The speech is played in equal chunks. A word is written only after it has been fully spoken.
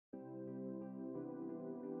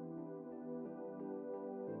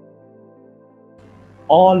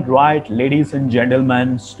All right, ladies and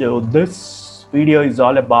gentlemen, so this video is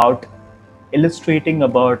all about illustrating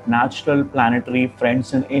about natural planetary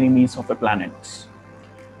friends and enemies of a planet.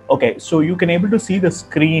 Okay, so you can able to see the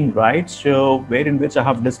screen, right? So where in which I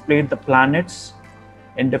have displayed the planets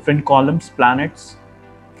in different columns, planets,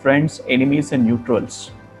 friends, enemies, and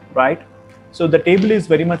neutrals, right? So the table is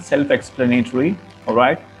very much self-explanatory, all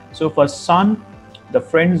right? So for Sun, the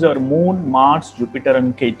friends are Moon, Mars, Jupiter,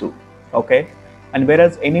 and Ketu, okay? And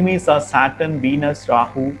whereas enemies are Saturn, Venus,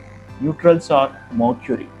 Rahu, neutrals are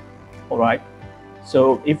Mercury, all right?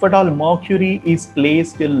 So if at all Mercury is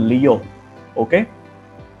placed in Leo, okay?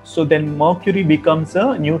 So then Mercury becomes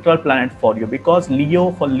a neutral planet for you, because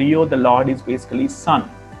for Leo, the Lord is basically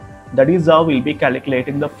Sun. That is how we'll be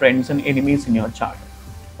calculating the friends and enemies in your chart,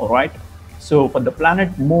 all right? So for the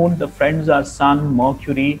planet Moon, the friends are Sun,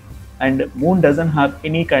 Mercury, and Moon doesn't have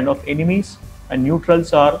any kind of enemies, and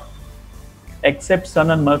neutrals are, except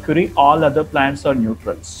Sun and Mercury, all other planets are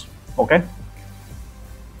neutrals, okay?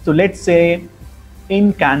 So let's say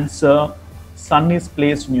in Cancer, Sun is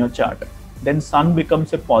placed in your chart. Then Sun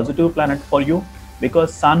becomes a positive planet for you,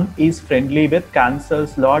 because Sun is friendly with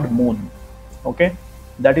Cancer's Lord Moon, okay?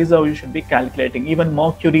 That is how you should be calculating. Even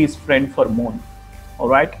Mercury is friend for Moon, all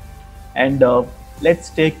right? And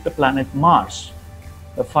let's take the planet Mars,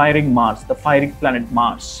 the firing planet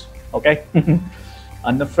Mars, okay?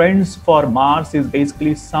 And the friends for Mars is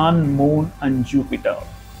basically Sun, Moon, and Jupiter,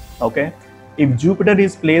 okay? If Jupiter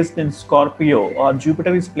is placed in Scorpio or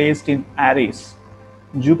Jupiter is placed in Aries,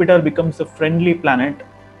 Jupiter becomes a friendly planet,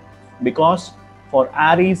 because for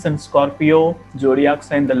Aries and Scorpio zodiac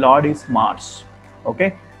sign, the Lord is Mars,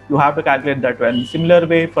 okay? You have to calculate that way. In similar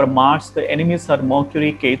way, for Mars, the enemies are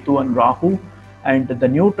Mercury, Ketu, and Rahu, and the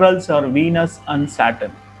neutrals are Venus and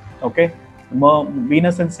Saturn, okay?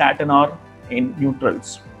 Venus and Saturn are in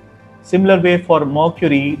neutrals. Similar way, for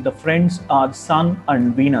Mercury, the friends are Sun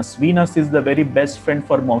and Venus. Venus is the very best friend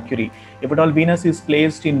for Mercury. If at all Venus is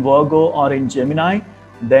placed in Virgo or in Gemini,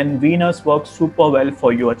 then Venus works super well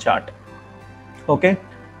for your chart, okay?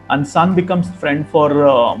 And Sun becomes friend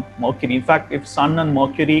for Mercury. In fact, if Sun and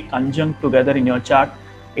Mercury conjunct together in your chart,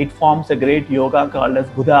 it forms a great yoga called as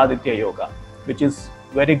Buddha Aditya Yoga, which is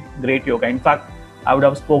very great yoga. In fact, I would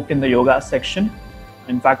have spoken in the yoga section.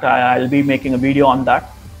 In fact, I'll be making a video on that.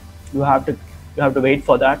 You have to wait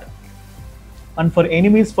for that. And for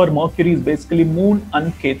enemies for Mercury is basically Moon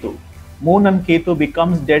and Ketu. Moon and Ketu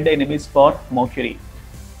becomes dead enemies for Mercury.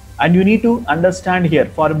 And you need to understand here,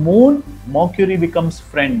 for Moon, Mercury becomes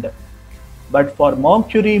friend. But for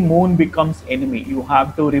Mercury, Moon becomes enemy. You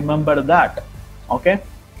have to remember that, okay?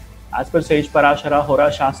 As per Sage Parashara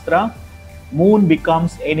Hora Shastra, Moon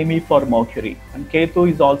becomes enemy for Mercury, and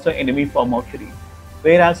Ketu is also enemy for Mercury.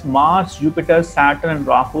 Whereas Mars, Jupiter, Saturn, and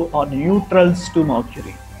Rahu are neutrals to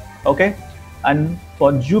Mercury, okay? And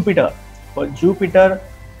for Jupiter,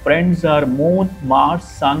 friends are Moon, Mars,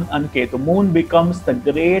 Sun, and Ketu. Moon becomes the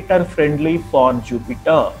greater friendly for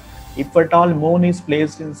Jupiter. If at all Moon is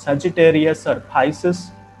placed in Sagittarius or Pisces,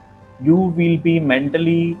 you will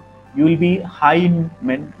be high in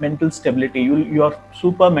mental stability. You are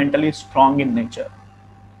super mentally strong in nature,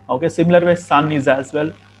 okay? Similar way, Sun is as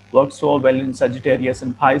well, works so well in Sagittarius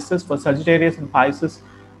and Pisces. For Sagittarius and Pisces,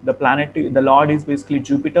 the Lord is basically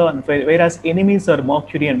Jupiter, and whereas enemies are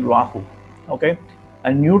Mercury and Rahu, okay?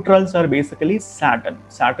 And neutrals are basically Saturn.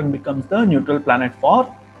 Saturn becomes the neutral planet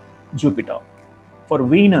for Jupiter. For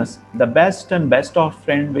Venus, the best of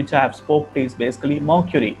friend which I have spoke is basically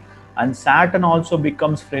Mercury, and Saturn also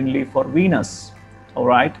becomes friendly for Venus, all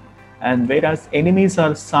right? And whereas enemies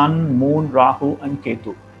are Sun, Moon, Rahu, and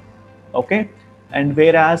Ketu, okay? And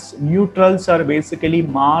whereas neutrals are basically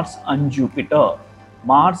Mars and Jupiter.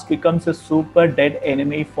 Mars becomes a super dead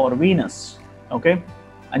enemy for Venus, okay?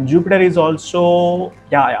 And Jupiter is also,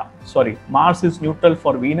 Mars is neutral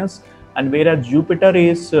for Venus, and whereas Jupiter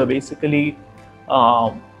is basically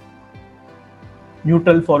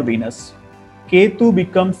neutral for Venus. Ketu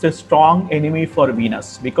becomes a strong enemy for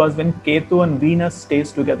Venus, because when Ketu and Venus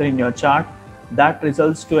stays together in your chart, that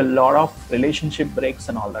results to a lot of relationship breaks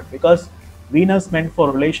and all that, because Venus meant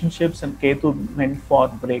for relationships and Ketu meant for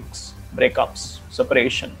breakups,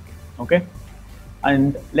 separation, okay?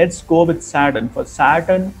 And let's go with Saturn. For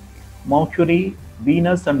Saturn, Mercury,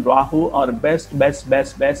 Venus, and Rahu are best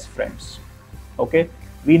friends, okay?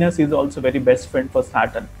 Venus is also very best friend for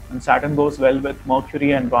Saturn, and Saturn goes well with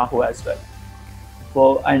Mercury and Rahu as well.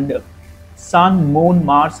 And Sun, Moon,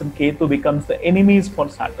 Mars, and Ketu becomes the enemies for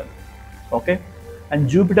Saturn, okay? And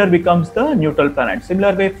Jupiter becomes the neutral planet.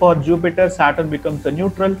 Similar way, for Jupiter, Saturn becomes the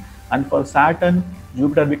neutral, and for Saturn,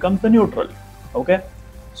 Jupiter becomes the neutral, okay?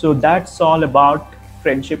 So that's all about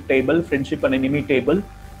friendship table, friendship and enemy table.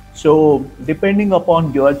 So depending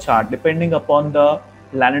upon your chart, depending upon the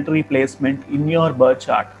planetary placement in your birth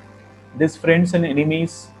chart, this friends and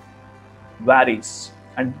enemies varies,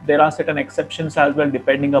 and there are certain exceptions as well,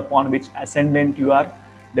 depending upon which ascendant you are,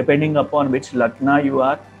 depending upon which lagna you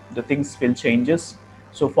are, the things will changes.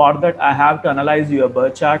 So for that I have to analyze your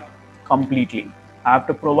birth chart completely. I have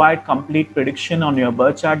to provide complete prediction on your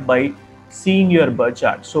birth chart by seeing your birth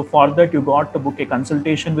chart. So for that you got to book a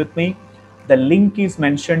consultation with me. The link is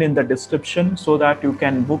mentioned in the description so that you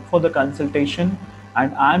can book for the consultation,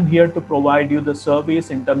 and I'm here to provide you the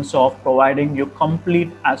service in terms of providing you complete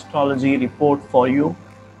astrology report for you,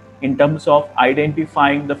 in terms of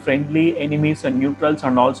identifying the friendly, enemies and neutrals,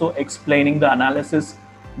 and also explaining the analysis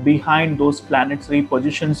behind those planetary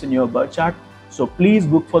positions in your birth chart. So please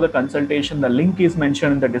book for the consultation. The link is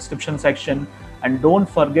mentioned in the description section, and don't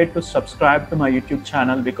forget to subscribe to my YouTube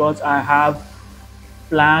channel, because I have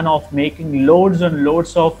plan of making loads and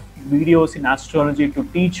loads of videos in astrology to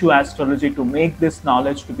teach you astrology, to make this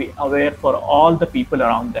knowledge to be aware for all the people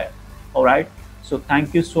around there. All right, so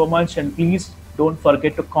thank you so much, and please don't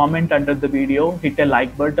forget to comment under the video, hit a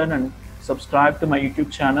like button and subscribe to my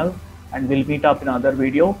YouTube channel, and we'll meet up in another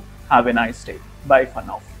video. Have a nice day. Bye for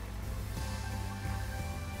now.